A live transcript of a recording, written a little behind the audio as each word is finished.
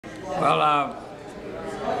Well,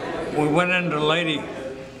 we went into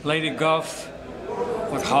Leyte Gulf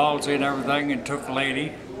with Halsey and everything and took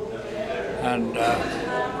Leyte. And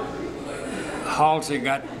Halsey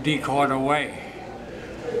got decoyed away,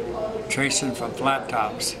 chasing from flat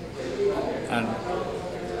tops. And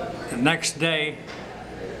the next day,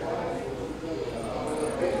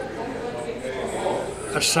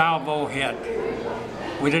 a salvo hit.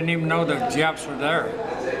 We didn't even know the Japs were there.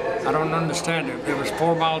 I don't understand it. It was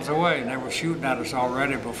 4 miles away, and they were shooting at us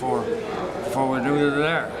already before we knew they were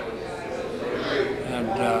there. And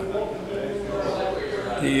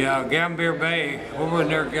the Gambier Bay, we were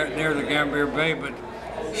near the Gambier Bay, but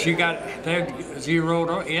they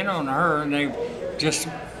zeroed in on her, and they just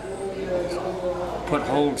put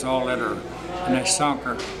holes all in her, and they sunk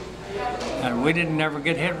her. And we didn't never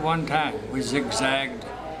get hit one time. We zigzagged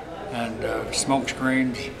and smoke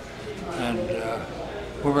screens, and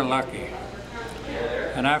we were lucky.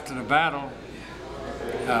 And after the battle,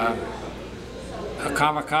 a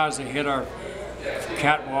kamikaze hit our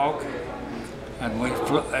catwalk, and we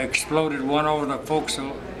exploded one over the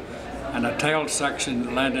forecastle, and the tail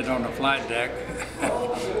section landed on the flight deck.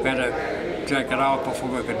 We had to take it off before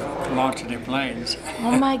we could launch any planes.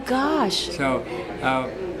 Oh my gosh! So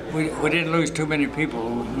we didn't lose too many people,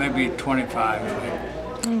 maybe 25.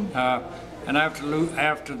 And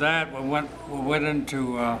after that, we went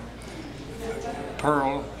into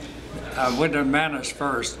Pearl. Went to Manus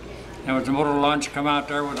first. There was a motor launch come out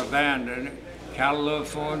there with a band, and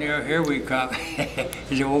California, here we come.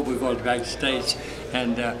 He said, "Oh, we're going back to the States."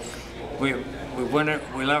 And we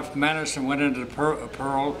left Manus and went into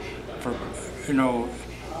Pearl for,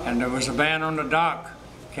 and there was a band on the dock.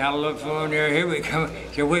 California, here we come.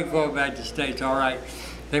 So we're going back to the States, all right.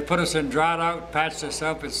 They put us in dry dock, patched us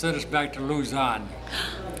up, and sent us back to Luzon.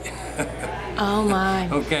 Oh my.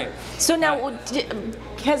 Okay. So now,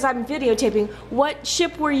 because I'm videotaping, what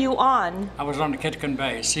ship were you on? I was on the Kitkin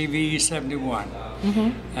Bay, CVE 71.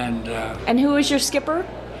 Mm-hmm. And who was your skipper?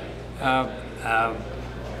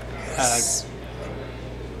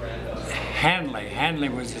 Hanley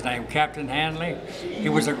was his name, Captain Hanley. He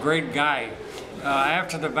was a great guy.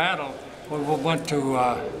 After the battle, we went to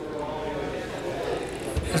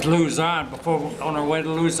Luzon. On our way to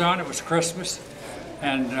Luzon, it was Christmas,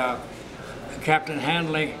 and Captain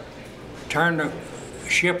Hanley turned the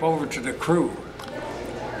ship over to the crew.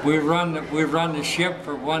 We run the ship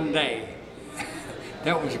for 1 day.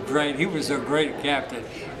 That was great. He was a great captain,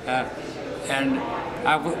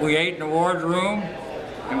 we ate in the wardroom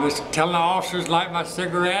and was telling the officers to light my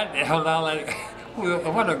cigarette and held all that.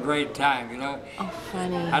 What a great time, Oh,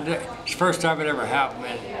 funny. It's the first time it ever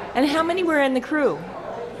happened. And how many were in the crew?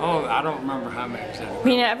 Oh, I don't remember how many. I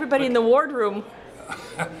mean, everybody in the wardroom.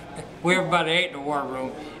 Everybody ate in the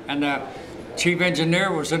wardroom, and the chief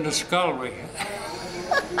engineer was in the scullery.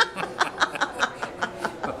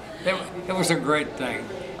 It was a great thing.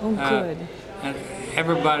 Oh, good. And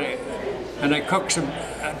everybody, and they cooked some,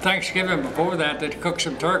 Thanksgiving before that, they cooked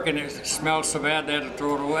some turkey, and it smelled so bad they had to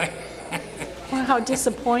throw it away. Wow, how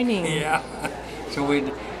disappointing. Yeah. So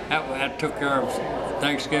that took care of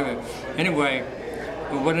Thanksgiving. Anyway,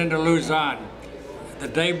 we went into Luzon. The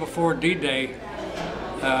day before D-Day,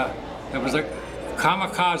 there was a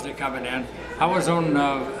kamikaze coming in. I was on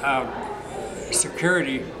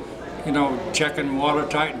security, checking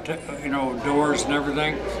watertight, doors and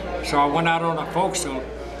everything. So I went out on the forecastle,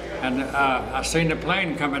 and I seen the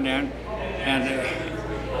plane coming in, and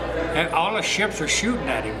all the ships were shooting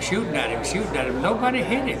at him. Nobody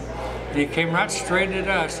hit him. And he came right straight at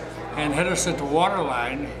us and hit us at the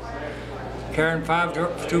waterline, carrying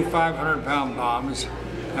two 500-pound bombs,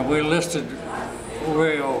 and we listed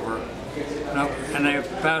way over. And they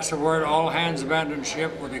passed the word, all hands abandoned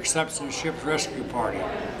ship with the exception of the ship's rescue party.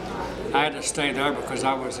 I had to stay there because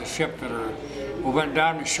I was a ship fitter. We went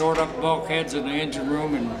down and shored up bulkheads in the engine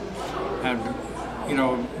room and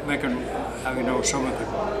making,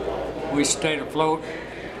 we stayed afloat.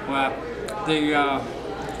 Well,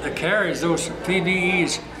 the carriers, those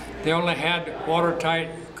PDEs, they only had watertight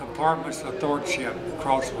compartments athwartship,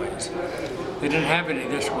 crossways. They didn't have any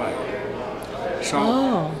this way.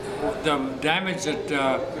 So the damage that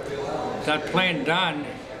that plane done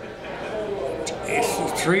is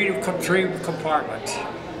three compartments.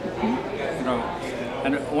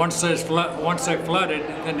 And once they flooded,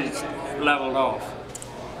 then it's leveled off.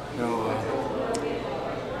 So,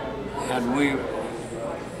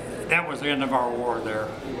 that was the end of our war there.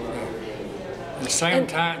 At the same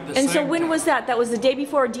time. So when was that? That was the day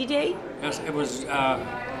before D-Day? Yes, it was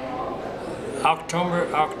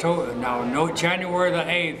January the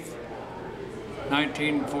 8th,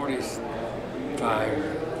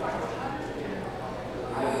 1945.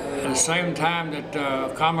 the same time that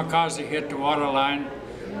kamikaze hit the waterline,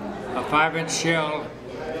 a 5-inch shell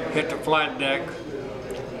hit the flight deck,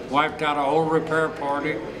 wiped out a whole repair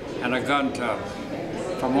party and a gun tub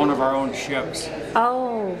from one of our own ships.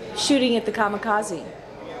 Oh, shooting at the kamikaze.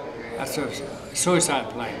 That's a suicide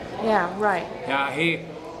plane. Yeah, right. Yeah,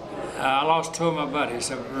 I lost 2 of my buddies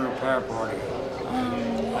at the repair party.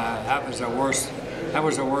 That was the worst. That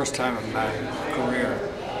was the worst time of my career.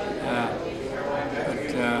 But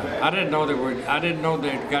I didn't know they were. I didn't know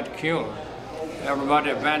they got killed.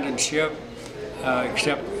 Everybody abandoned ship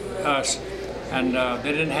except us, and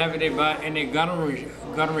they didn't have any gunnery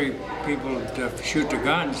people to shoot the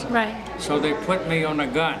guns. Right. So they put me on a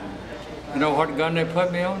gun. You know what gun they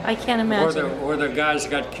put me on? I can't imagine. Where the guys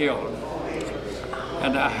got killed.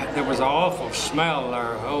 And there was an awful smell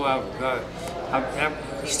there. Oh, I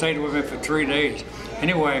stayed with me for 3 days.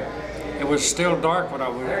 Anyway, it was still dark when I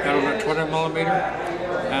got on the 20 millimeter.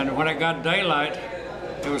 And when it got daylight,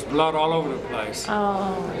 there was blood all over the place.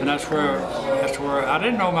 Oh. And that's where I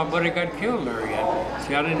didn't know my buddy got killed there yet.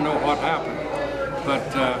 See, I didn't know what happened. But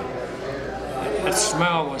that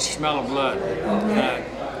smell was smell of blood.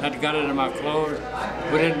 That got into my clothes.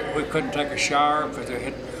 We couldn't take a shower because they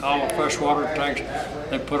hit all the fresh water tanks.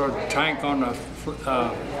 They put a tank on the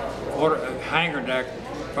hangar deck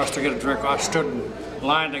for us to get a drink. I stood in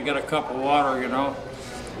line to get a cup of water, you know,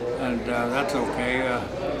 and that's okay.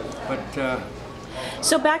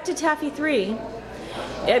 So back to Taffy 3.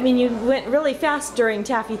 I mean, you went really fast during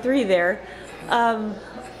Taffy 3 there.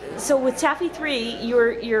 So with Taffy 3,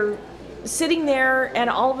 you're sitting there, and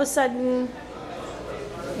all of a sudden,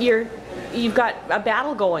 you've got a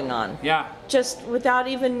battle going on. Yeah. Just without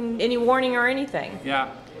even any warning or anything. Yeah,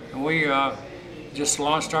 and we just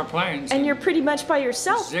launched our planes. And you're pretty much by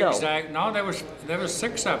yourself, zigzag. though. No, there was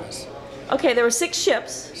 6 of us. Okay, there were 6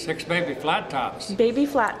 ships. 6 baby flat tops. Baby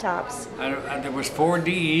flat tops. And there was 4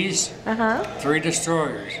 DEs. 3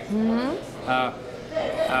 destroyers.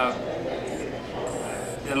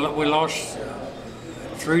 We lost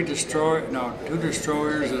 2 destroyers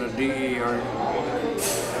and a DE.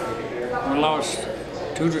 We lost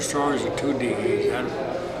 2 destroyers and 2 DEs.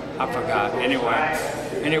 I forgot.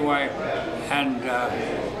 Anyway, and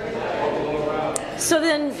so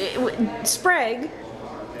then Sprague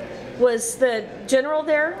was the general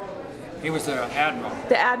there. He was the admiral.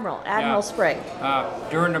 The admiral, Yeah. Sprague.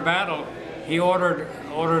 During the battle, he ordered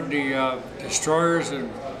the destroyers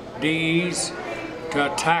and DEs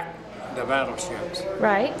to attack the battleships.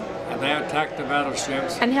 Right. And they attacked the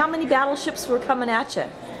battleships. And how many battleships were coming at you?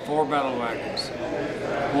 4 battle wagons.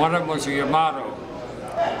 One of them was a Yamato.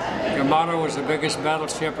 Yamato was the biggest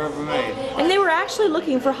battleship ever made. And they were actually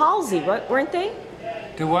looking for Halsey, weren't they?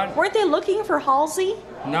 Do what? Weren't they looking for Halsey?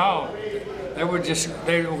 No, they were just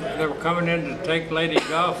they were coming in to take Leyte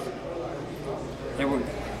Gulf. They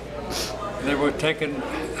were taking.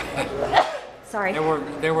 Sorry.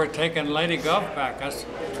 They were taking Leyte Gulf back.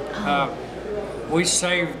 We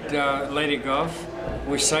saved Leyte Gulf.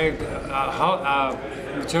 We saved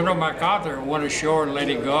General MacArthur went ashore in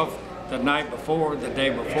Leyte Gulf the day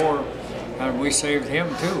before, and we saved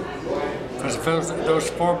him too. Because those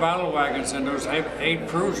 4 battle wagons and those 8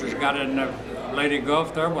 cruisers got in the Leyte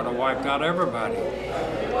Gulf, there would have wiped out everybody.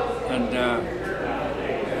 And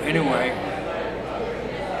anyway.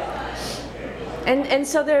 And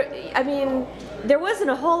so there wasn't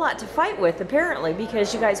a whole lot to fight with apparently,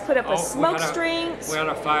 because you guys put up a smoke screen. We had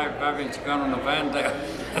a 5-inch gun on the van there.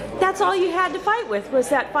 That's all you had to fight with, was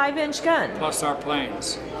that 5-inch gun. Plus our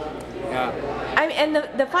planes. Yeah. And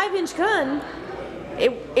the 5-inch gun,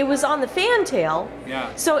 it was on the fantail. Yeah.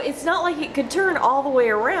 So it's not like it could turn all the way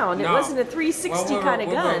around. No. It wasn't a 360 kind of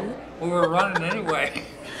gun. We were running anyway.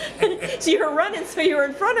 So you were running, so you were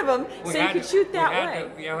in front of them, so you could shoot that way.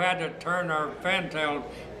 You had to turn our fantail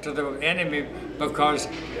to the enemy because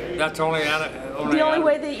that's the only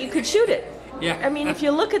way that you could shoot it. Yeah. I mean, if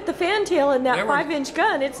you look at the fantail in that 5-inch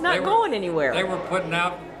gun, it's not going anywhere. They were putting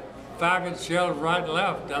out 5-inch shells right and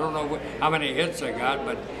left. I don't know how many hits they got,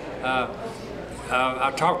 but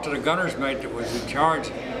I talked to the gunner's mate that was in charge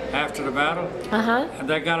after the battle, and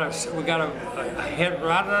we got a hit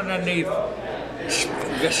right underneath.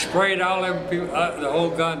 Just sprayed all them people, the whole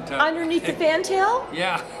gun tub. Underneath the fantail?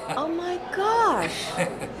 Yeah. Oh my gosh.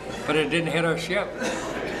 But it didn't hit our ship.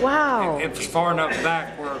 Wow. It was far enough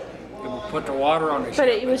back where it would put the water on the ship. But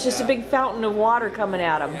it was just a big fountain of water coming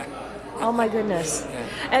at them. Yeah. Oh my goodness. Yeah.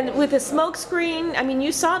 And with the smoke screen, I mean,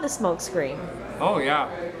 you saw the smoke screen. Oh yeah.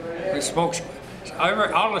 The smoke.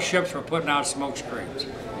 All the ships were putting out smoke screens.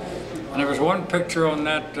 And there was one picture on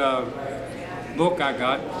that book I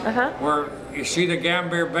got where you see the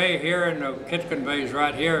Gambier Bay here and the Kitkin Bay's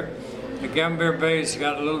right here. The Gambier Bay's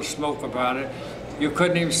got a little smoke about it. You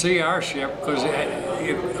couldn't even see our ship because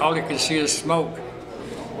all you could see is smoke.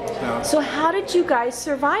 So how did you guys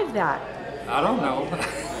survive that? I don't know.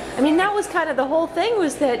 I mean, that was kind of the whole thing,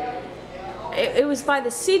 was that it was by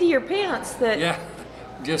the seat of your pants that, Yeah,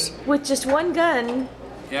 with just one gun.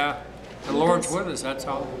 Yeah, the Lord's with us, that's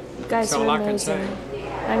all. You guys That's are all I can amazing. say.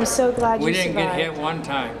 I'm so glad We you didn't survived. get hit one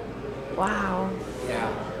time. Wow.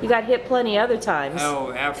 Yeah. You got hit plenty other times.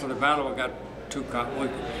 Oh, after the battle, we got we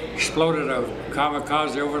exploded a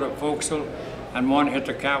kamikaze over the forecastle, and one hit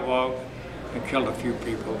the catwalk and killed a few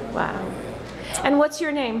people. Wow. And what's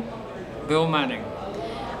your name? Bill Manning.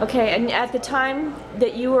 Okay, and at the time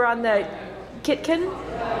that you were on the Kitkin,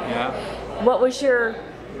 Yeah. what was your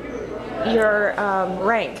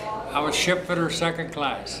rank? I was shipfitter second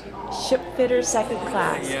class. Shipfitter second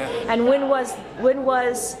class. Yeah. And when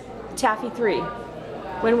was Taffy 3?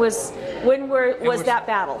 When was was- that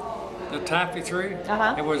battle? The Taffy 3,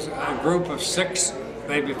 Uh-huh. it was a group of 6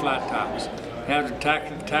 baby flat tops. You had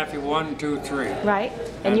the Taffy 1, 2, 3. Right.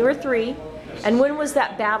 And you were 3. And when was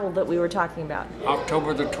that battle that we were talking about?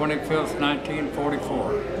 October the 25th,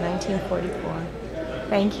 1944. 1944.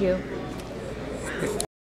 Thank you.